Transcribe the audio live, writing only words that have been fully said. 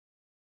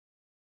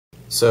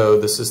So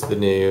this is the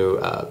new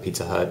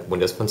Pizza Hut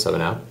Windows Phone 7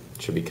 app.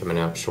 It should be coming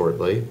out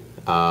shortly.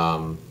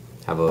 Have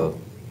a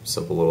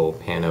simple little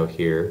pano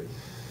here.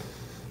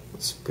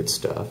 It's good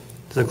stuff.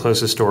 The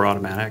closest store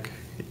automatic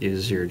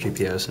is your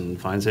GPS and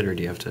finds it, or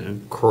do you have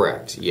to?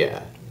 Correct,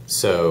 yeah.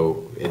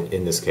 So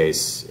in this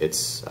case,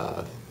 it's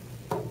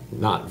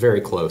not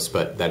very close,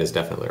 but that is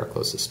definitely our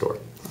closest store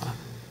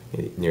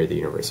near the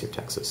University of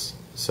Texas.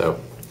 So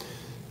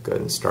go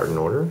ahead and start an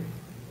order.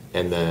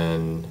 And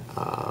then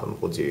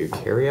we'll do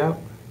carry out.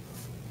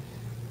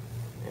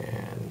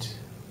 And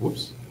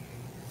whoops.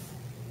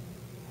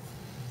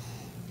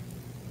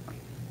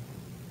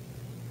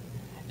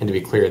 And to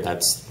be clear,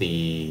 that's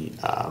the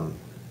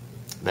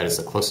that is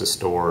the closest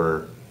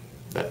store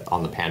that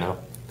on the pano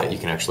that you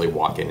can actually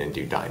walk in and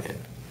do dine in.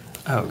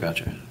 Oh,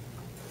 gotcha.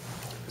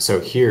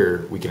 So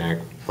here we can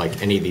act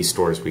like any of these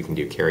stores we can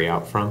do carry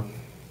out from.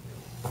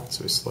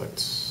 So we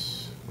select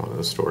one of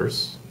those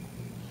stores.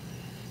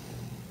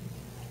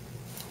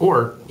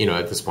 Or, you know,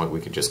 at this point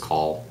we could just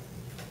call,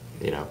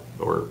 you know,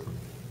 or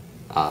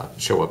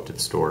show up to the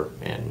store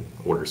and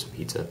order some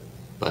pizza.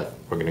 But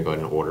we're going to go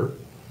ahead and order.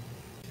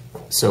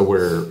 So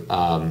we're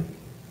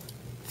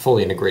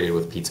fully integrated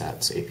with Pizza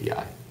Hut's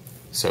API.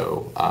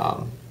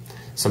 So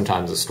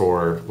sometimes a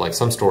store, like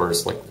some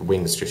stores, like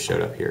Wings just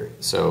showed up here.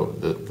 So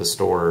the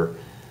store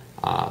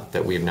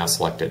that we have now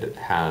selected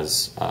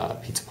has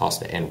pizza,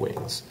 pasta, and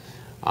wings.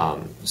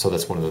 So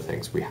that's one of the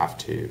things we have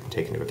to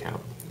take into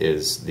account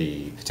is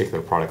the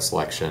particular product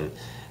selection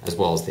as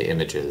well as the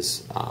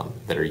images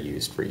that are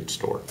used for each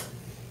store.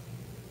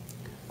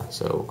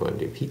 So we'll go ahead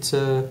and do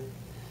pizza,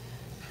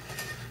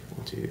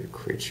 we'll do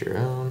create your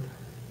own,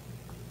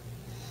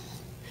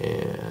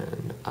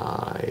 and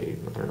I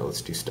don't know,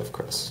 let's do stuffed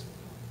crust.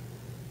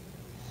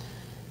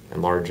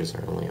 And large is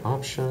our only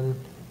option.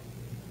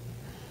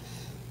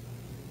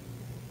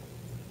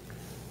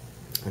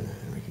 And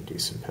then we can do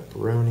some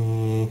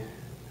pepperoni,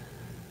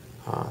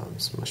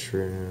 some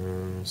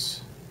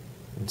mushrooms,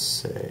 and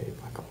say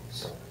black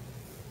olives.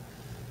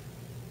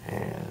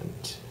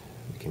 And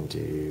we can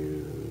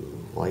do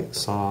light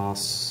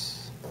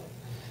sauce,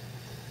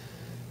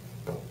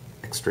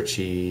 extra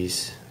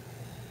cheese,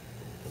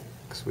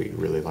 because we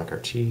really like our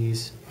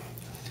cheese.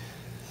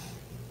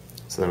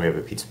 So then we have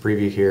a pizza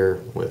preview here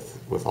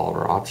with all of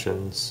our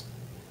options.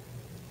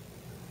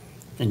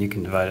 And you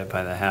can divide it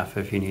by the half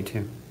if you need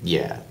to.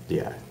 Yeah.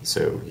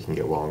 So you can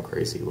get wild and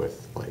crazy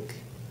with, like,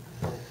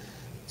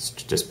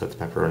 just put the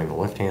pepperoni on the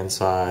left-hand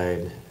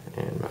side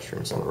and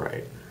mushrooms on the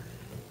right.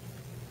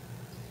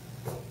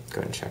 Go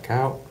ahead and check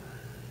out.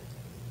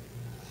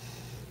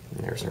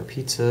 And there's our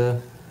pizza.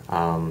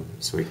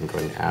 So we can go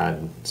ahead and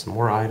add some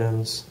more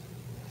items.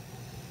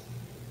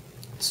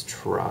 Let's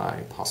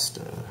try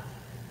pasta.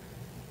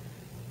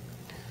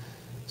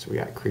 So we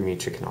got creamy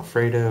chicken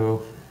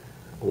Alfredo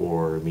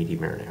or meaty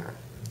marinara.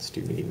 Let's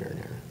do meaty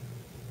marinara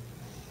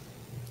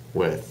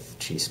with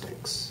cheese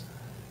sticks.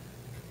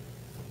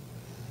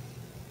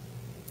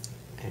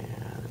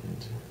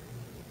 And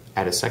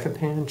add a second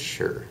pan?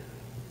 Sure.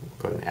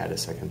 Go ahead and add a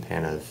second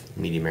pan of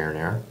meaty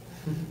marinara.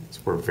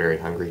 So we're very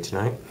hungry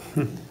tonight.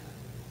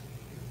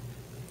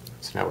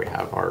 So now we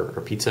have our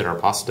pizza and our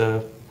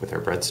pasta with our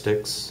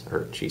breadsticks,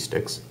 or cheese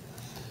sticks.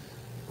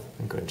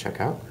 And go ahead and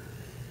check out.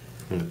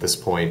 And at this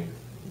point,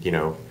 you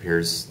know,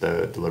 here's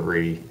the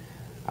delivery,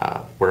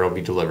 where it'll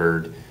be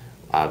delivered,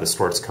 the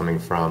store it's coming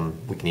from.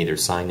 We can either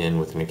sign in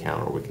with an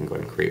account or we can go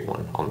ahead and create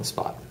one on the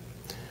spot.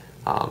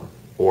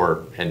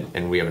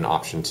 And we have an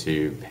option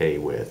to pay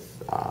with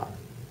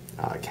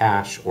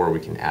cash, or we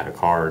can add a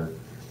card.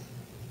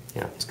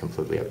 You know, it's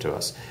completely up to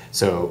us.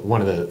 So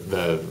one of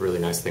the really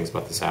nice things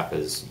about this app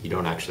is you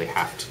don't actually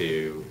have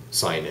to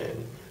sign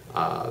in.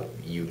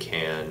 You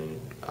can,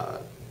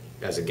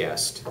 as a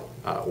guest,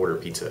 order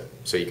pizza.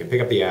 So you can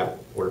pick up the app,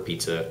 order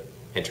pizza,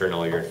 enter in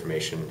all your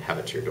information, have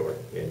it to your door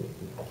in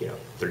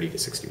 30 to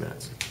 60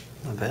 minutes.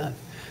 Not bad.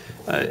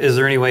 Is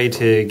there any way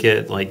to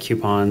get like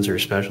coupons or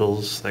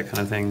specials, that kind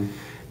of thing?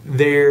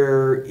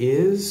 There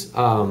is.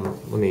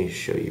 Let me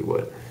show you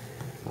what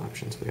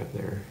options we have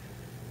there.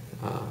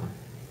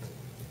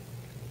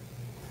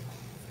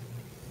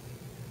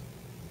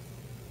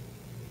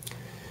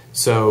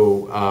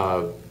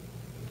 So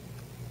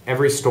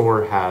every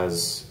store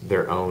has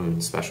their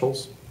own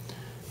specials,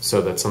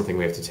 so that's something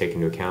we have to take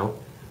into account.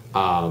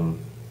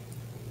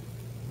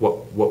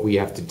 What we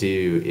have to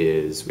do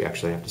is we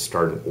actually have to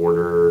start an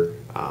order.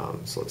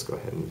 So let's go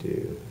ahead and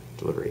do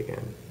delivery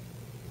again.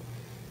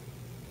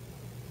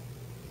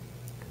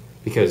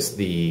 Because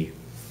the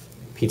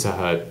Pizza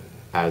Hut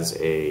as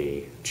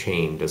a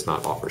chain does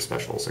not offer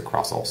specials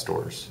across all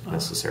stores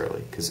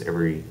necessarily, because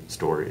every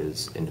store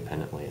is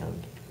independently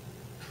owned.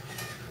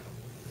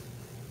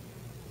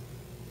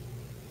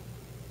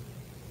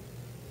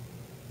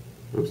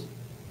 Oops.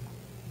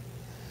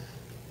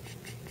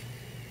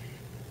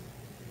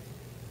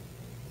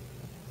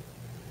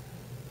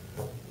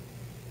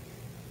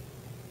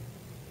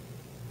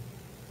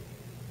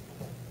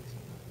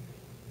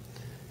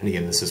 And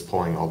again, this is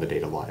pulling all the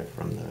data live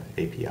from the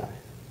API.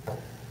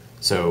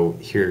 So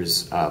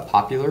here's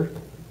popular.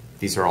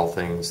 these are all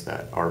things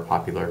that are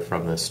popular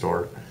from this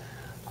store.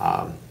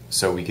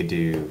 So we could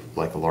do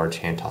like a large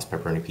hand-tossed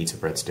pepperoni pizza,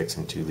 breadsticks,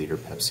 and 2-liter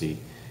Pepsi.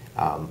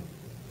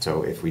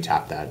 So if we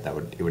tap that,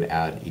 it would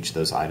add each of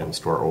those items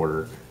to our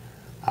order.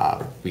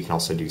 We can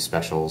also do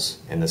specials.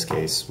 In this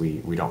case,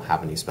 we don't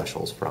have any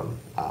specials from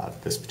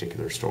this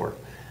particular store.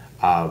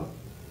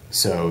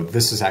 So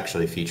this is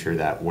actually a feature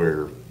that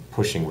we're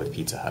pushing with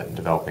Pizza Hut and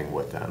developing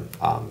with them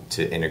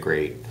to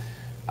integrate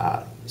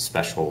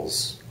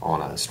specials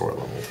on a store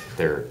level.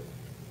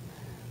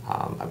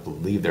 I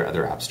believe their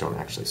other apps don't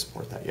actually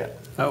support that yet.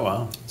 Oh,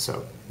 wow.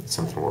 So it's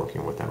something we're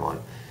working with them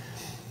on.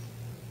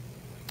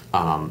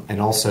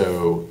 And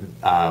also,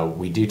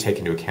 we do take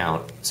into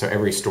account, so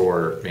every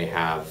store may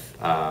have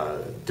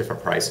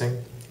different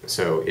pricing.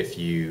 So if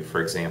you,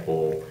 for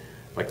example,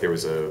 like there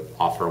was an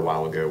offer a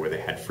while ago where they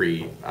had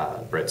free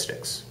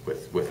breadsticks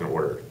with an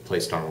order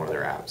placed on one of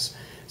their apps.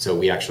 So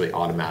we actually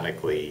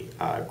automatically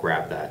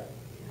grab that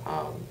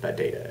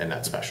data and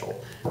that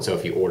special. So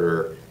if you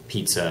order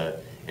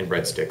pizza and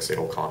breadsticks,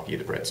 it'll comp you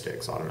the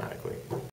breadsticks automatically.